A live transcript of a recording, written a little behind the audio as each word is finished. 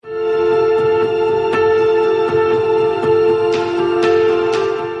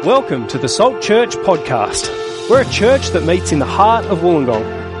Welcome to the Salt Church podcast. We're a church that meets in the heart of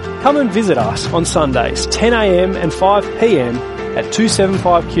Wollongong. Come and visit us on Sundays, 10 a.m. and 5 p.m. at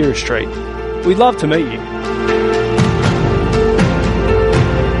 275 Keira Street. We'd love to meet you.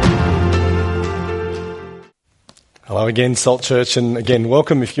 Hello again, Salt Church, and again,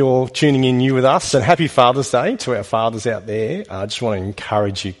 welcome if you're tuning in new with us, and happy Father's Day to our fathers out there. I just want to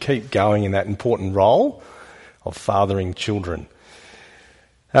encourage you, keep going in that important role of fathering children.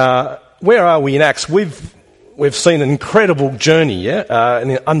 Where are we in Acts? We've seen an incredible journey,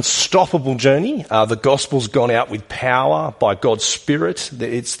 an unstoppable journey. The gospel's gone out with power by God's Spirit.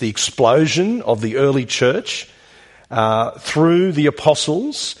 It's the explosion of the early church through the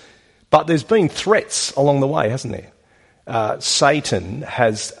apostles, but there's been threats along the way, hasn't there? Satan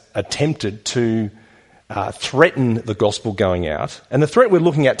has attempted to threaten the gospel going out, and the threat we're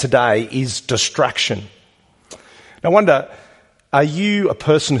looking at today is distraction. Now, I wonder, are you a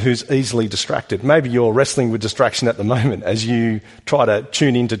person who's easily distracted? Maybe you're wrestling with distraction at the moment as you try to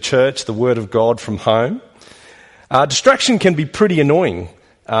tune into church, the Word of God from home. Distraction can be pretty annoying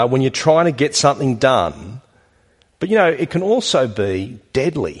when you're trying to get something done, but it can also be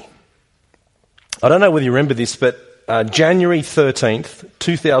deadly. I don't know whether you remember this, but January 13th,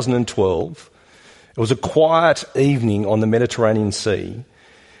 2012, it was a quiet evening on the Mediterranean Sea.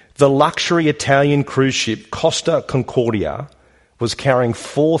 The luxury Italian cruise ship Costa Concordia was carrying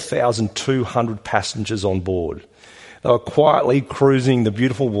 4,200 passengers on board. They were quietly cruising the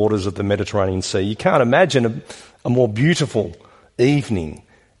beautiful waters of the Mediterranean Sea. You can't imagine a more beautiful evening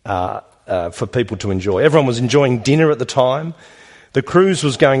for people to enjoy. Everyone was enjoying dinner at the time. The cruise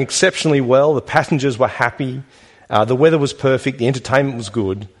was going exceptionally well. The passengers were happy. The weather was perfect. The entertainment was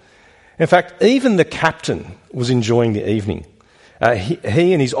good. In fact, even the captain was enjoying the evening.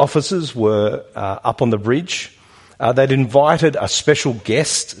 He and his officers were up on the bridge. They'd invited a special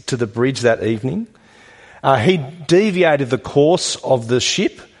guest to the bridge that evening. He deviated the course of the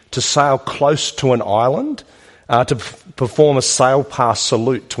ship to sail close to an island to perform a sail-past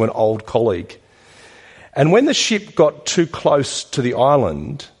salute to an old colleague. And when the ship got too close to the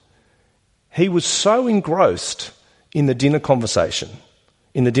island, he was so engrossed in the dinner conversation,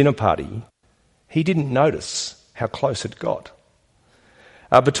 in the dinner party, he didn't notice how close it got.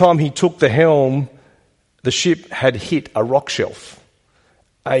 By the time he took the helm, the ship had hit a rock shelf.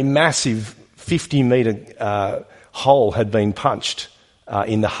 A massive 50-metre hole had been punched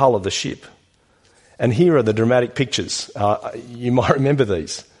in the hull of the ship. And here are the dramatic pictures. You might remember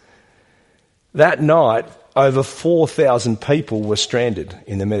these. That night, over 4,000 people were stranded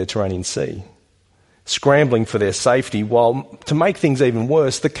in the Mediterranean Sea, scrambling for their safety, while, to make things even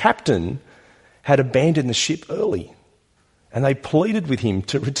worse, the captain had abandoned the ship early, and they pleaded with him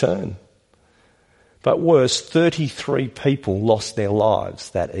to return. But worse, 33 people lost their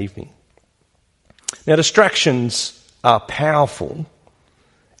lives that evening. Now, distractions are powerful,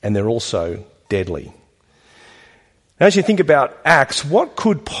 and they're also deadly. Now, as you think about Acts, what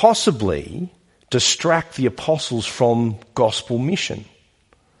could possibly distract the apostles from gospel mission?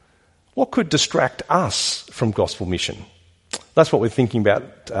 What could distract us from gospel mission? That's what we're thinking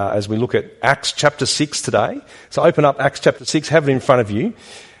about as we look at Acts chapter 6 today. So open up Acts chapter 6, have it in front of you.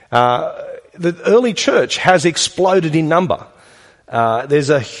 The early church has exploded in number. There's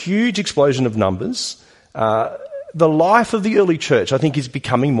a huge explosion of numbers. The life of the early church, I think, is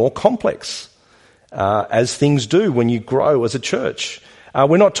becoming more complex, as things do when you grow as a church.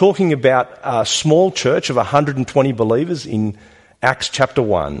 We're not talking about a small church of 120 believers in Acts chapter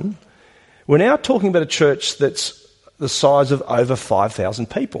 1. We're now talking about a church that's the size of over 5,000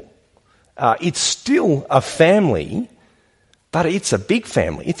 people. It's still a family, but it's a big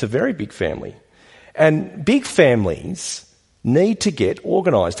family. It's a very big family. And big families need to get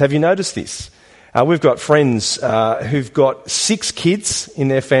organised. Have you noticed this? We've got friends who've got 6 kids in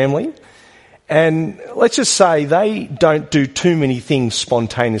their family. And let's just say they don't do too many things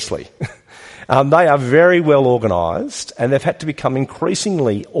spontaneously. They are very well organised, and they've had to become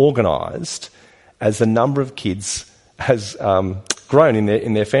increasingly organised as the number of kids has grown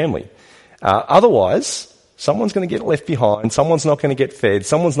in their family. Otherwise, someone's going to get left behind, someone's not going to get fed,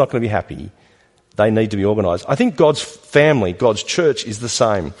 someone's not going to be happy. They need to be organised. I think God's family, God's church is the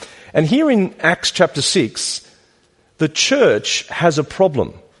same. And here in Acts chapter 6, the church has a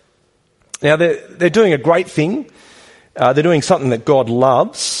problem. Now, they're doing a great thing. They're doing something that God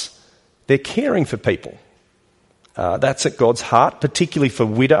loves. They're caring for people. That's at God's heart, particularly for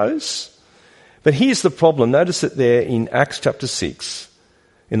widows. But here's the problem. Notice that there in Acts chapter 6,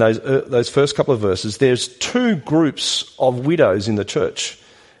 in those first couple of verses, there's 2 groups of widows in the church.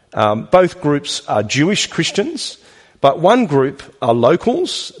 Both groups are Jewish Christians, But one group are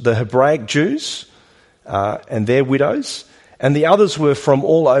locals, the Hebraic Jews and their widows, and the others were from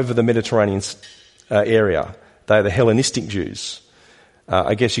all over the Mediterranean area. They are the Hellenistic Jews.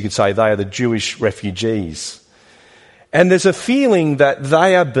 I guess you could say they are the Jewish refugees. And there's a feeling that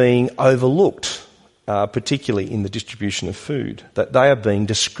they are being overlooked, particularly in the distribution of food, that they are being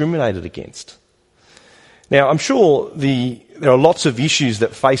discriminated against. Now, I'm sure there are lots of issues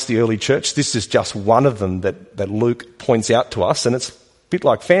that face the early church. This is just one of them that Luke points out to us, and it's a bit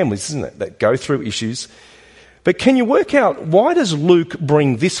like families, isn't it, that go through issues. But can you work out, why does Luke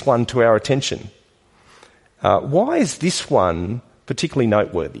bring this one to our attention? Why is this one particularly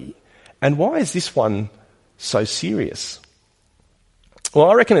noteworthy? And why is this one so serious? Well,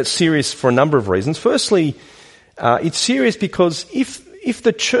 I reckon it's serious for a number of reasons. Firstly, it's serious because if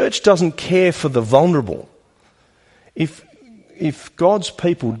the church doesn't care for the vulnerable, if God's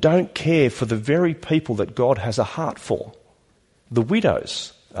people don't care for the very people that God has a heart for, the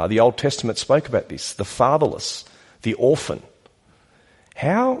widows, the Old Testament spoke about this, the fatherless, the orphan,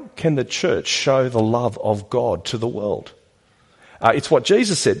 how can the church show the love of God to the world? It's what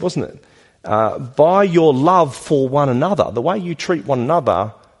Jesus said, wasn't it? By your love for one another, the way you treat one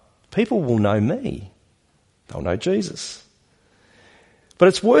another, people will know me. They'll know Jesus. But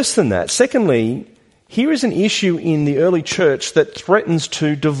it's worse than that. Secondly, here is an issue in the early church that threatens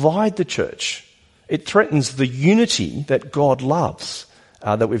to divide the church. It threatens the unity that God loves,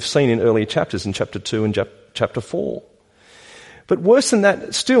 that we've seen in earlier chapters, in chapter 2 and chapter 4. But worse than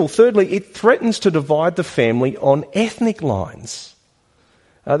that still, thirdly, it threatens to divide the family on ethnic lines.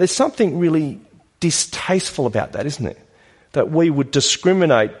 There's something really distasteful about that, isn't it? That we would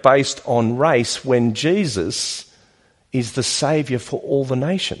discriminate based on race when Jesus is the saviour for all the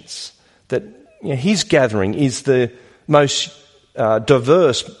nations. That his gathering is the most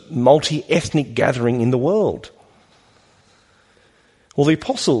diverse, multi-ethnic gathering in the world. Well, the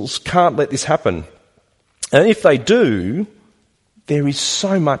apostles can't let this happen. And if they do, there is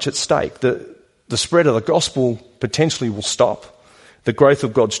so much at stake. The spread of the gospel potentially will stop. The growth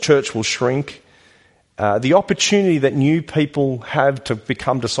of God's church will shrink. The opportunity that new people have to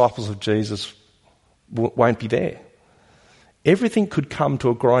become disciples of Jesus won't be there. Everything could come to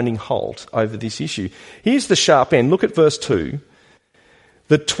a grinding halt over this issue. Here's the sharp end. Look at verse 2.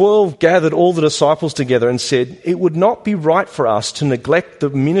 The 12 gathered all the disciples together and said, "It would not be right for us to neglect the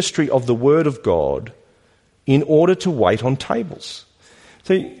ministry of the word of God in order to wait on tables."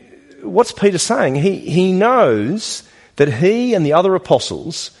 So what's Peter saying? He knows that he and the other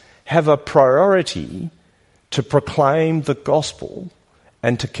apostles have a priority to proclaim the gospel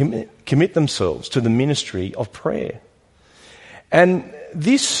and to commit themselves to the ministry of prayer. And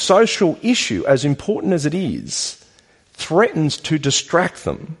this social issue, as important as it is, threatens to distract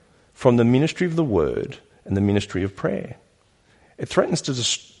them from the ministry of the word and the ministry of prayer. It threatens to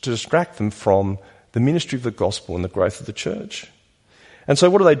distract them from the ministry of the gospel and the growth of the church. And so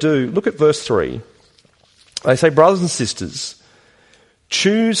what do? Look at verse 3. They say, "Brothers and sisters,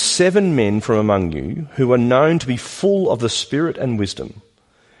 choose 7 men from among you who are known to be full of the Spirit and wisdom.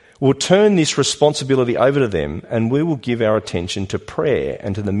 We'll turn this responsibility over to them, and we will give our attention to prayer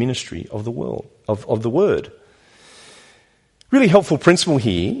and to the ministry of the word." Really helpful principle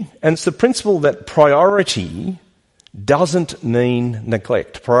here, and it's the principle that priority doesn't mean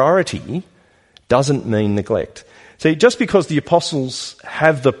neglect. Priority doesn't mean neglect. See, just because the apostles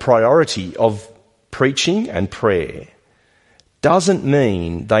have the priority of preaching and prayer doesn't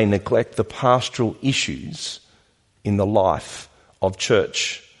mean they neglect the pastoral issues in the life of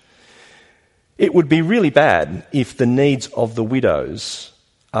church. It would be really bad if the needs of the widows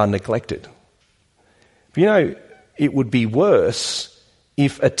are neglected. But it would be worse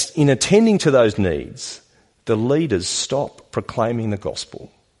if in attending to those needs, the leaders stop proclaiming the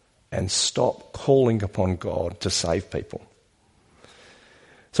gospel and stop calling upon God to save people.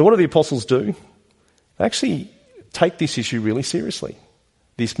 So what do the apostles do? They actually take this issue really seriously.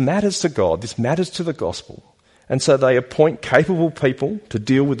 This matters to God, this matters to the gospel. And so they appoint capable people to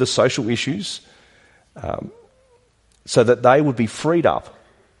deal with the social issues so that they would be freed up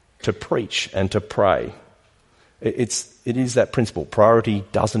to preach and to pray. It is that principle. Priority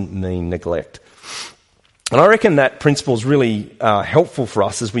doesn't mean neglect. And I reckon that principle is really helpful for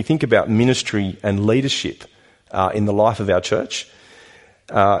us as we think about ministry and leadership in the life of our church.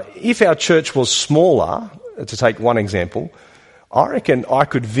 If our church was smaller, to take one example, I reckon I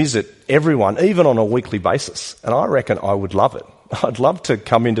could visit everyone, even on a weekly basis, and I reckon I would love it. I'd love to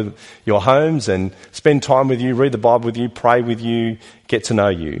come into your homes and spend time with you, read the Bible with you, pray with you, get to know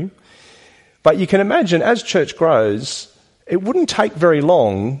you. But you can imagine, as church grows, it wouldn't take very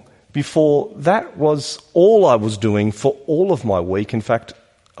long before that was all I was doing for all of my week. In fact,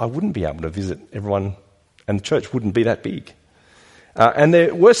 I wouldn't be able to visit everyone, and the church wouldn't be that big.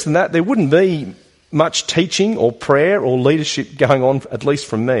 Worse than that, there wouldn't be much teaching or prayer or leadership going on, at least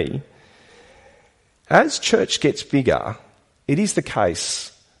from me. As church gets bigger, it is the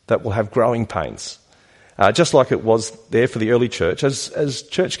case that we'll have growing pains. Just like it was there for the early church. As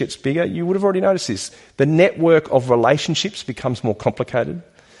church gets bigger, you would have already noticed this. The network of relationships becomes more complicated.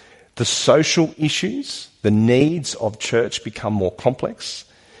 The social issues, the needs of church become more complex.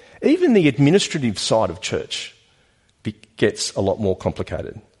 Even the administrative side of church gets a lot more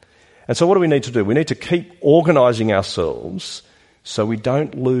complicated. And so what do we need to do? We need to keep organising ourselves so we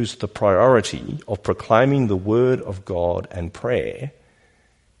don't lose the priority of proclaiming the word of God and prayer,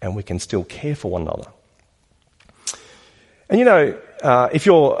 and we can still care for one another. And if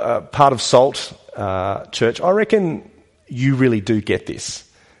you're part of Salt Church, I reckon you really do get this.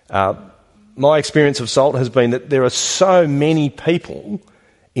 My experience of Salt has been that there are so many people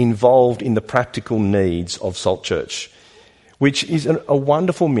involved in the practical needs of Salt Church, which is a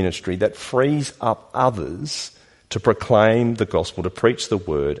wonderful ministry that frees up others to proclaim the gospel, to preach the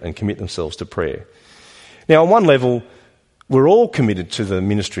word and commit themselves to prayer. Now, on one level, we're all committed to the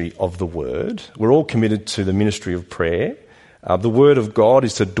ministry of the word. We're all committed to the ministry of prayer. The word of God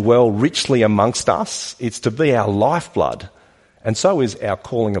is to dwell richly amongst us. It's to be our lifeblood. And so is our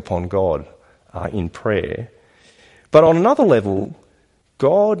calling upon God in prayer. But on another level,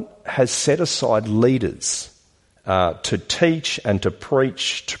 God has set aside leaders to teach and to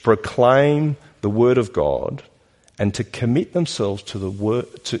preach, to proclaim the word of God, and to commit themselves to the word,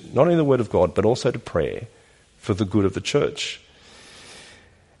 to not only the word of God, but also to prayer for the good of the church.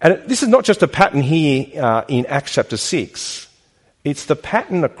 And this is not just a pattern here in Acts chapter 6. It's the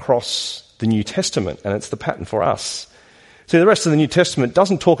pattern across the New Testament, and it's the pattern for us. See, the rest of the New Testament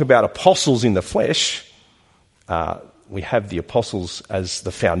doesn't talk about apostles in the flesh. We have the apostles as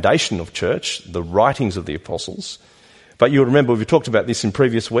the foundation of church, the writings of the apostles. But you'll remember, we've talked about this in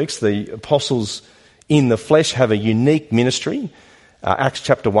previous weeks, the apostles in the flesh have a unique ministry. Acts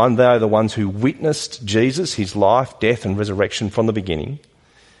chapter 1, they are the ones who witnessed Jesus, his life, death and resurrection from the beginning.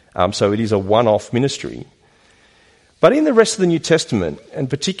 So it is a one-off ministry. But in the rest of the New Testament, and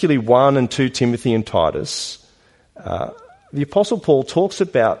particularly 1 and 2 Timothy and Titus, the Apostle Paul talks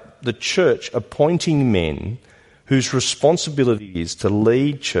about the church appointing men whose responsibility is to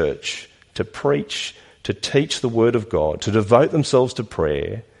lead church, to preach, to teach the word of God, to devote themselves to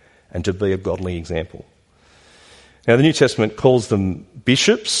prayer, and to be a godly example. Now, the New Testament calls them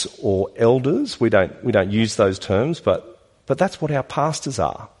bishops or elders. We don't use those terms, but that's what our pastors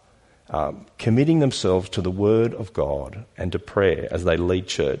are, committing themselves to the word of God and to prayer as they lead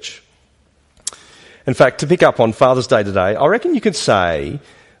church. In fact, to pick up on Father's Day today, I reckon you could say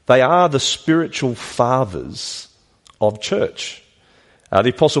they are the spiritual fathers of church. The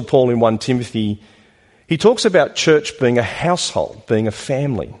Apostle Paul in 1 Timothy, he talks about church being a household, being a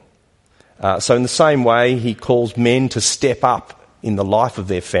family. So in the same way, he calls men to step up in the life of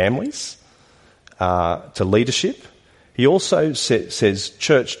their families, to leadership. He also says,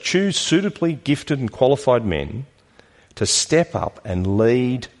 church, choose suitably gifted and qualified men to step up and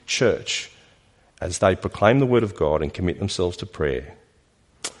lead church as they proclaim the word of God and commit themselves to prayer.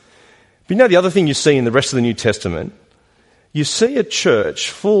 But the other thing you see in the rest of the New Testament, you see a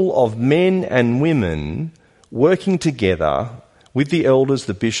church full of men and women working together with the elders,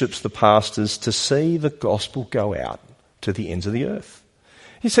 the bishops, the pastors, to see the gospel go out to the ends of the earth.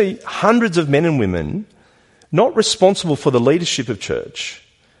 You see hundreds of men and women not responsible for the leadership of church,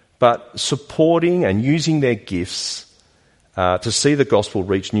 but supporting and using their gifts to see the gospel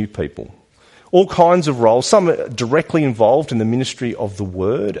reach new people. All kinds of roles, some are directly involved in the ministry of the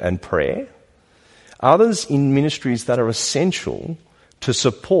word and prayer, others in ministries that are essential to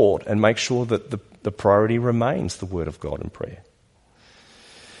support and make sure that the priority remains the word of God and prayer.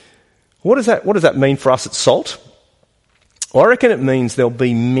 What does that mean for us at Salt? Well, I reckon it means there'll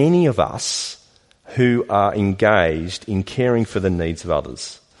be many of us who are engaged in caring for the needs of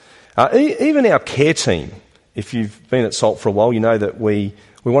others. Even our care team, if you've been at Salt for a while, you know that we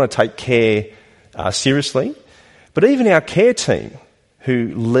want to take care seriously. But even our care team,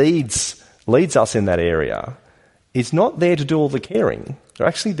 who leads us in that area, is not there to do all the caring. They're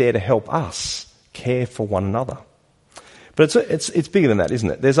actually there to help us care for one another. But it's bigger than that, isn't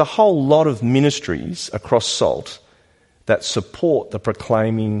it? There's a whole lot of ministries across Salt that support the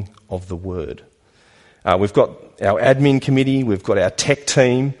proclaiming of the word. We've got our admin committee, we've got our tech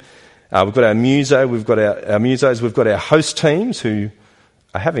team, we've got our muso, we've got our musos, we've got our host teams who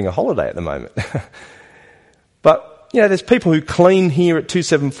are having a holiday at the moment. But there's people who clean here at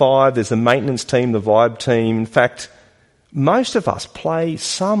 275, there's the maintenance team, the Vibe team. In fact, most of us play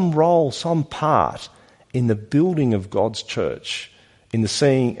some role, some part in the building of God's church,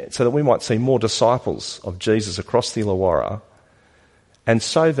 so that we might see more disciples of Jesus across the Illawarra, and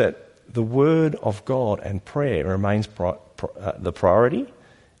so that the word of God and prayer remains the priority,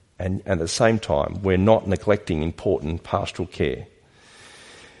 and at the same time we're not neglecting important pastoral care.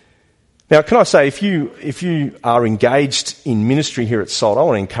 Now, can I say, if you are engaged in ministry here at Salt, I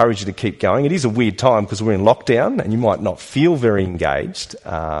want to encourage you to keep going. It is a weird time because we're in lockdown and you might not feel very engaged,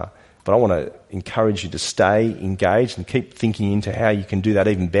 but I want to encourage you to stay engaged and keep thinking into how you can do that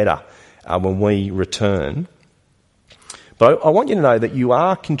even better when we return. But I want you to know that you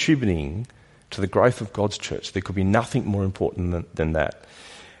are contributing to the growth of God's church. There could be nothing more important than that.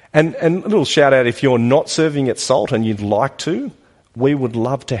 And a little shout out, if you're not serving at Salt and you'd like to, we would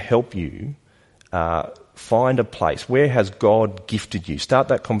love to help you find a place. Where has God gifted you? Start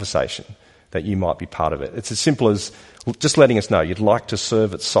that conversation that you might be part of it. It's as simple as just letting us know you'd like to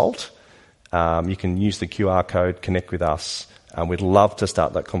serve at Salt. You can use the QR code, connect with us. We'd love to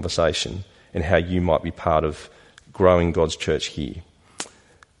start that conversation and how you might be part of growing God's church here.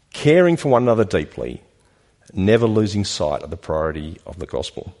 Caring for one another deeply, never losing sight of the priority of the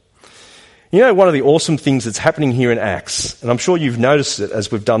gospel. You know, one of the awesome things that's happening here in Acts, and I'm sure you've noticed it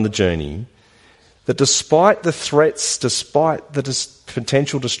as we've done the journey, that despite the threats, despite the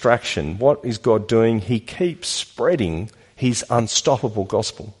potential distraction, what is God doing? He keeps spreading his unstoppable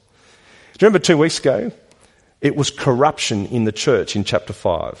gospel. Do you remember 2 weeks ago? It was corruption in the church in chapter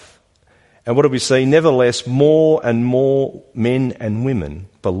 5. And what did we see? Nevertheless, more and more men and women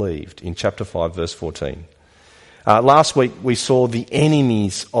believed in chapter 5, verse 14. Last week we saw the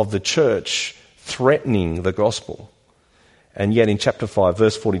enemies of the church threatening the gospel. And yet in chapter 5,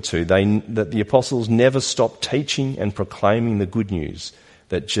 verse 42, that the apostles never stopped teaching and proclaiming the good news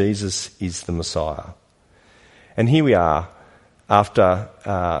that Jesus is the Messiah. And here we are after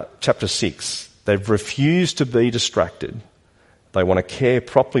chapter 6. They've refused to be distracted. They want to care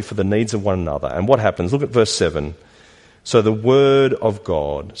properly for the needs of one another. And what happens? Look at verse 7. So the word of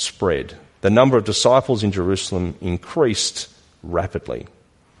God spread. The number of disciples in Jerusalem increased rapidly.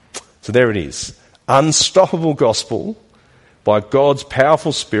 So there it is. Unstoppable gospel by God's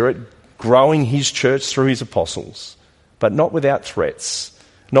powerful Spirit growing his church through his apostles, but not without threats,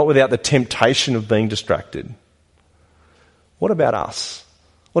 not without the temptation of being distracted. What about us?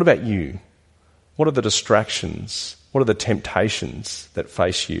 What about you? What are the distractions? What are the temptations that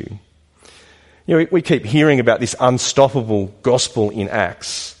face you? You know, we keep hearing about this unstoppable gospel in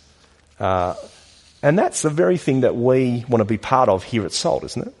Acts. And that's the very thing that we want to be part of here at Salt,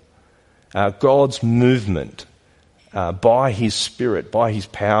 isn't it? God's movement by his Spirit, by his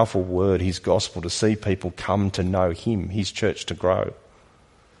powerful word, his gospel, to see people come to know him, his church to grow.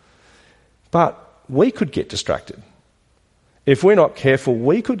 But we could get distracted. If we're not careful,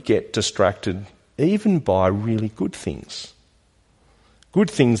 we could get distracted even by really good things. Good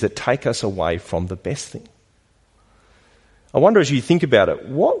things that take us away from the best thing. I wonder, as you think about it,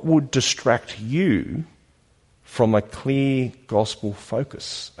 what would distract you from a clear gospel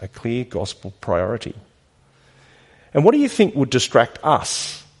focus, a clear gospel priority? And what do you think would distract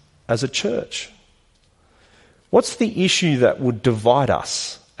us as a church? What's the issue that would divide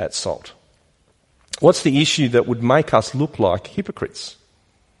us at Salt? What's the issue that would make us look like hypocrites?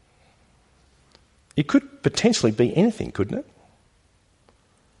 It could potentially be anything, couldn't it?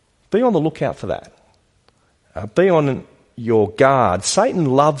 Be on the lookout for that. Be on your guard. Satan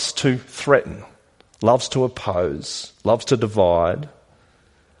loves to threaten, loves to oppose, loves to divide,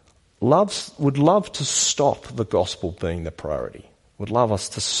 would love to stop the gospel being the priority, would love us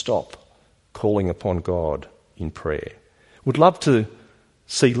to stop calling upon God in prayer, would love to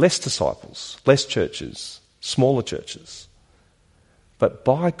see less disciples, less churches, smaller churches. But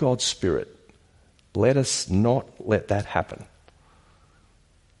by God's Spirit, let us not let that happen.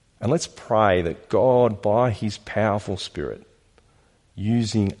 And let's pray that God, by his powerful Spirit,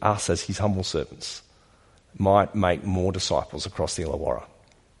 using us as his humble servants, might make more disciples across the Illawarra.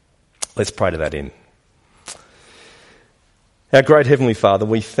 Let's pray to that end. Our great Heavenly Father,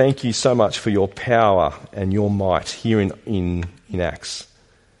 we thank you so much for your power and your might here in Acts,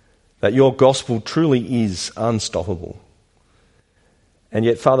 that your gospel truly is unstoppable. And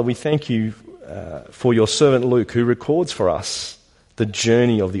yet, Father, we thank you for your servant Luke, who records for us the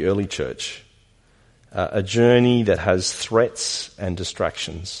journey of the early church, a journey that has threats and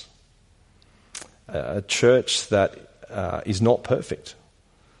distractions, a church that is not perfect.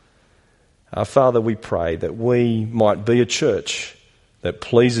 Father, we pray that we might be a church that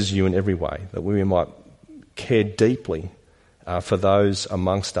pleases you in every way, that we might care deeply for those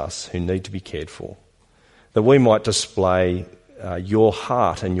amongst us who need to be cared for, that we might display your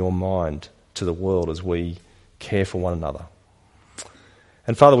heart and your mind to the world as we care for one another.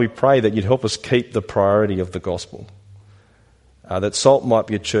 And Father, we pray that you'd help us keep the priority of the gospel, that Salt might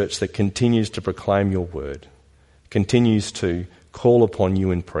be a church that continues to proclaim your word, continues to call upon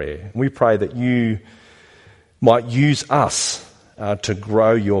you in prayer. We pray that you might use us to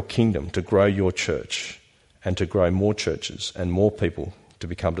grow your kingdom, to grow your church, and to grow more churches and more people to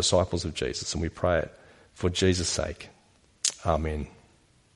become disciples of Jesus. And we pray it for Jesus' sake. Amen.